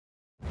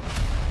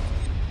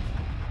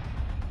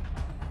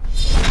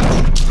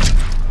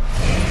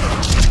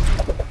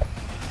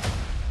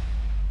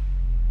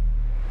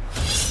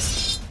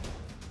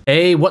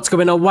Hey, what's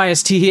going on?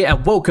 YST here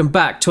and welcome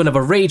back to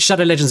another Raid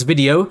Shadow Legends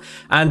video.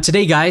 And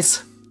today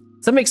guys,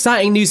 some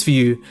exciting news for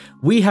you.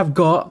 We have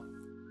got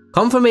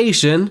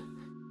confirmation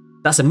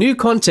that some new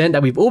content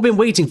that we've all been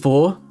waiting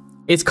for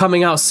is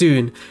coming out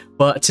soon.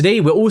 But today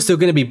we're also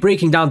going to be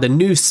breaking down the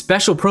new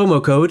special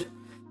promo code.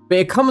 But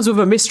it comes with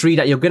a mystery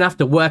that you're going to have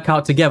to work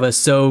out together.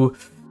 So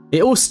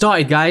it all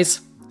started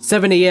guys,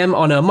 7 AM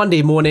on a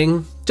Monday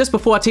morning, just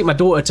before I take my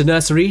daughter to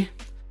nursery.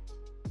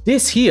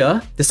 This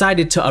here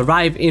decided to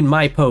arrive in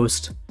my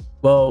post.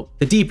 Well,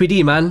 the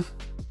DPD man,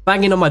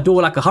 banging on my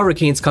door like a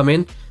hurricane's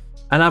coming,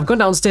 and I've gone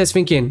downstairs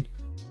thinking,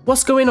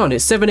 what's going on?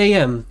 It's 7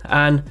 AM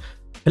and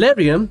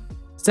Hilarium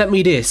sent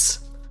me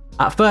this.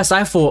 At first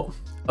I thought,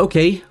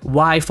 okay,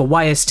 Y for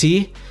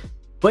YST,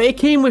 but it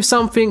came with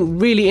something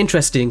really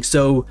interesting.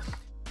 So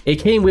it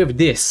came with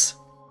this.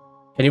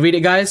 Can you read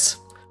it guys?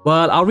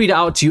 Well, I'll read it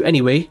out to you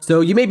anyway. So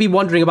you may be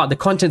wondering about the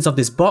contents of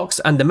this box,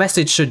 and the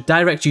message should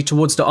direct you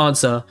towards the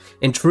answer.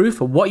 In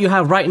truth, what you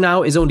have right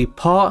now is only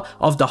part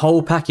of the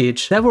whole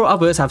package. Several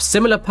others have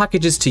similar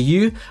packages to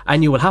you,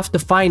 and you will have to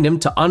find them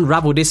to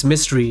unravel this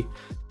mystery.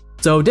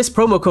 So this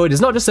promo code is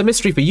not just a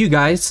mystery for you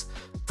guys.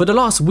 For the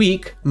last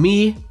week,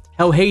 me,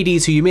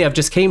 HYDRA, who you may have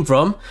just came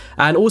from,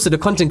 and also the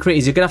content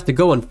creators you're gonna have to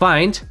go and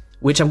find,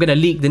 which I'm gonna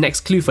leak the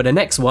next clue for the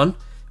next one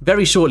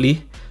very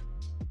shortly.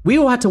 We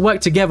all had to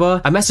work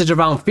together and message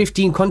around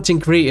 15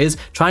 content creators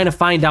trying to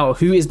find out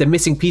who is the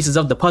missing pieces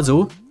of the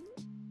puzzle.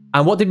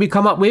 And what did we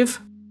come up with?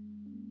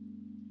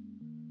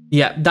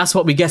 Yeah, that's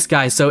what we guessed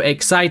guys, so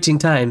exciting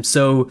times.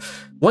 So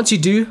once you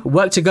do,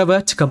 work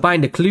together to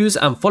combine the clues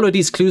and follow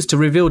these clues to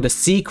reveal the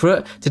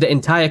secret to the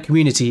entire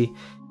community.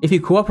 If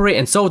you cooperate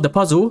and solve the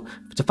puzzle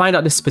to find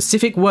out the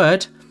specific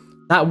word,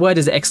 that word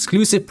is an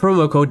exclusive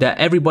promo code that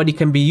everybody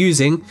can be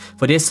using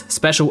for this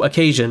special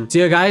occasion. So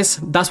yeah guys,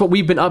 that's what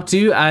we've been up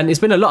to, and it's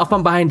been a lot of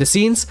fun behind the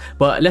scenes,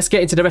 but let's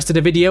get into the rest of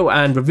the video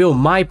and reveal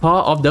my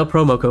part of the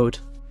promo code.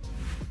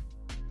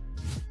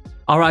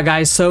 Alright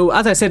guys, so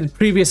as I said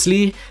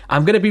previously,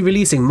 I'm going to be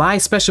releasing my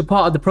special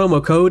part of the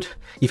promo code.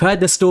 You've heard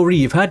the story,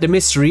 you've heard the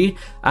mystery,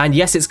 and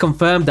yes, it's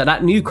confirmed that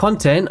that new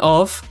content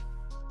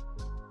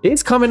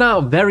is coming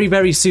out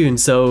very soon.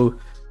 So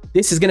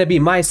this is going to be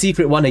my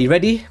secret one. Are you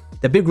ready?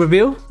 The big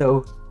reveal.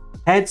 So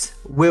heads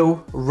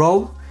will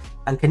roll,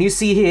 and can you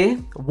see here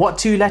what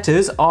two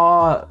letters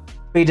are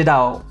faded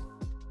out?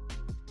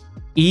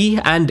 E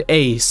and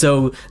A.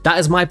 So that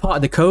is my part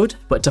of the code,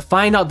 but to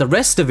find out the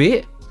rest of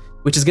it,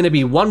 which is going to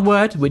be one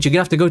word, which you're going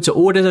to have to go to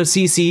order those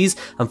CCs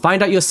and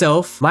find out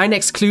yourself. My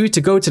next clue to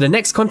go to the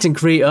next content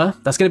creator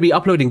that's going to be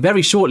uploading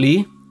very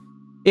shortly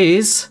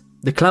is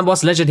the Clan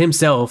Boss legend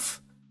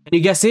himself. Can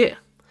you guess it?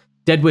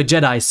 Deadwood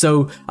Jedi.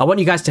 So I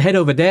want you guys to head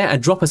over there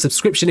and drop a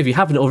subscription if you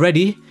haven't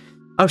already.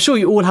 I'm sure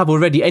you all have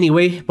already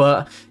anyway,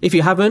 but if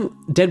you haven't,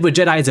 Deadwood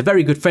Jedi is a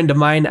very good friend of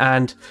mine,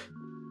 and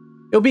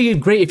it'll be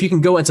great if you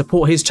can go and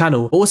support his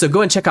channel. Also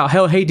go and check out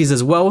HYDRA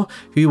as well,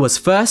 who was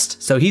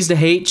first. So he's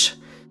the H,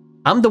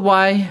 I'm the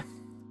Y,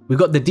 we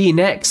got the D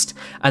next,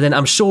 and then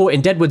I'm sure in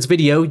Deadwood's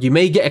video you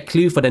may get a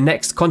clue for the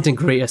next content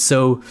creator.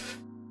 So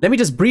let me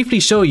just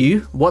briefly show you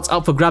what's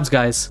up for grabs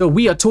guys. So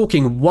we are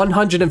talking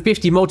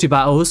 150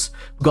 multi-battles,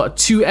 we've got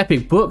 2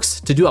 epic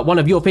books to do up one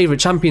of your favorite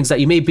champions that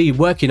you may be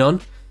working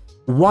on,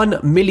 1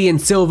 million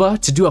silver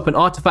to do up an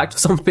artifact or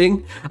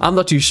something, I'm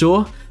not too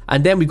sure,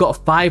 and then we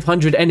got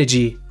 500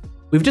 energy.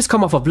 We've just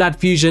come off of Vlad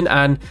Fusion,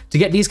 and to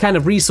get these kind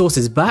of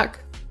resources back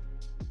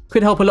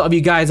could help a lot of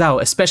you guys out,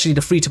 especially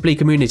the free-to-play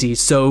community.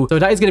 So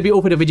that is going to be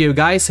all for the video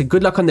guys.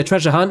 Good luck on the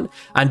treasure hunt,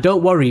 and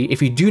don't worry, if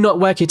you do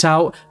not work it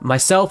out,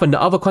 myself and the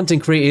other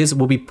content creators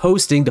will be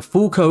posting the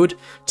full code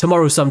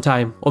tomorrow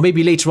sometime, or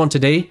maybe later on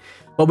today.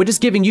 But we're just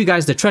giving you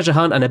guys the treasure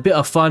hunt and a bit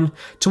of fun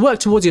to work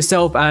towards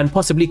yourself and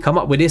possibly come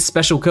up with this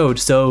special code.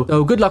 So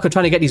good luck on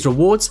trying to get these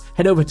rewards.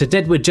 Head over to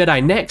Deadwood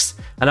Jedi next,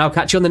 and I'll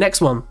catch you on the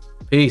next one.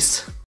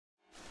 Peace.